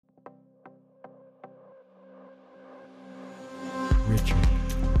Richard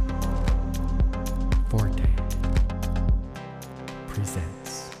Forte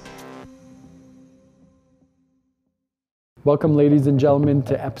presents. Welcome, ladies and gentlemen,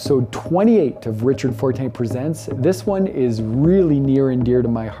 to episode 28 of Richard Forte Presents. This one is really near and dear to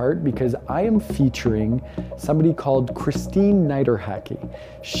my heart because I am featuring somebody called Christine Niederhake.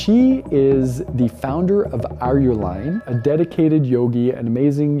 She is the founder of Aryuline, a dedicated yogi, an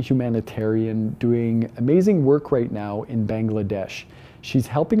amazing humanitarian doing amazing work right now in Bangladesh. She's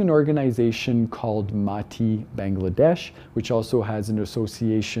helping an organization called Mati Bangladesh, which also has an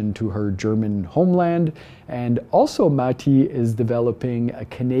association to her German homeland. And also Mati is developing a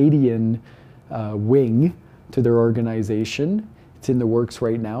Canadian wing to their organization. It's in the works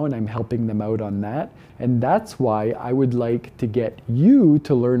right now, and I'm helping them out on that. And that's why I would like to get you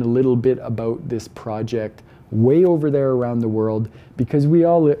to learn a little bit about this project way over there around the world, because we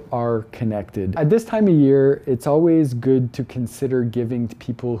all are connected. At this time of year, it's always good to consider giving to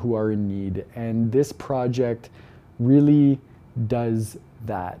people who are in need, and this project really does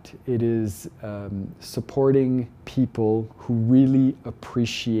that. It is supporting people who really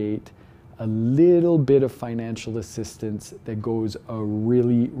appreciate a little bit of financial assistance that goes a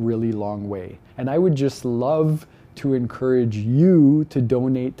really, really long way. And I would just love to encourage you to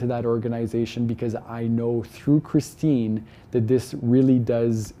donate to that organization, because I know through Christine that this really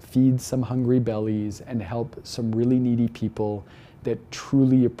does feed some hungry bellies and help some really needy people that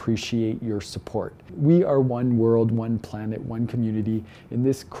truly appreciate your support. We are one world, one planet, one community. In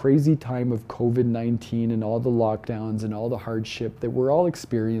this crazy time of COVID-19 and all the lockdowns and all the hardship that we're all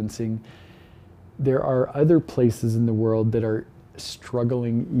experiencing, there are other places in the world that are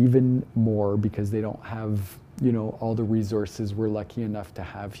struggling even more because they don't have, you know, all the resources we're lucky enough to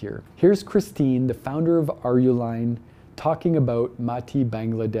have here. Here's Christine, the founder of Aryuline, talking about Mati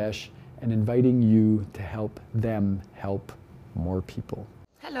Bangladesh and inviting you to help them help more people.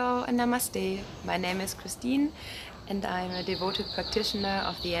 Hello and namaste. My name is Christine and I'm a devoted practitioner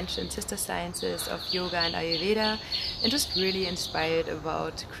of the ancient sister sciences of yoga and Ayurveda, and just really inspired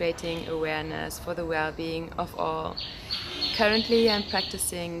about creating awareness for the well-being of all. Currently I'm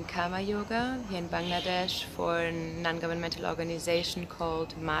practicing Karma Yoga here in Bangladesh for a non-governmental organization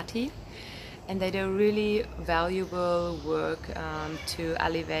called Mati, and they do really valuable work to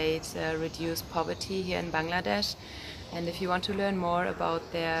alleviate, reduce poverty here in Bangladesh. And if you want to learn more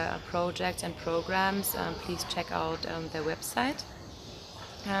about their projects and programs, please check out their website.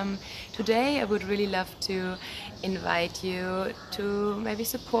 Today I would really love to invite you to maybe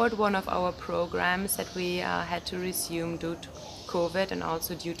support one of our programs that we had to resume due to COVID and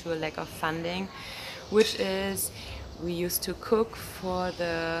also due to a lack of funding, which is we used to cook for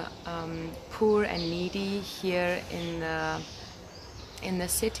the poor and needy here in the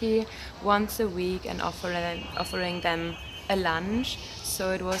city once a week and offering them a lunch. So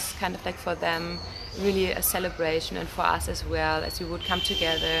it was kind of like for them really a celebration, and for us as well, as we would come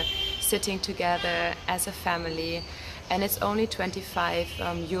together, sitting together as a family. And it's only 25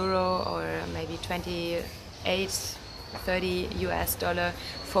 euro or maybe 30 US dollar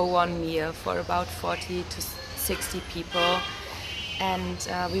for one meal for about 40 to 60 people. And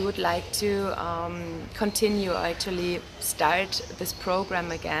we would like to continue, actually start this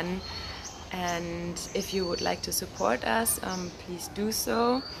program again. And if you would like to support us, please do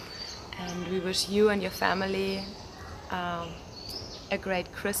so. And we wish you and your family a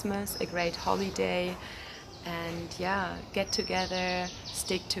great Christmas, a great holiday. And yeah, get together,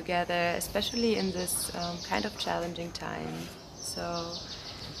 stick together, especially in this kind of challenging time. So,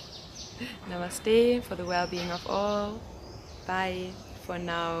 namaste for the well-being of all. Bye for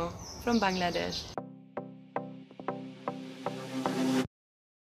now from Bangladesh.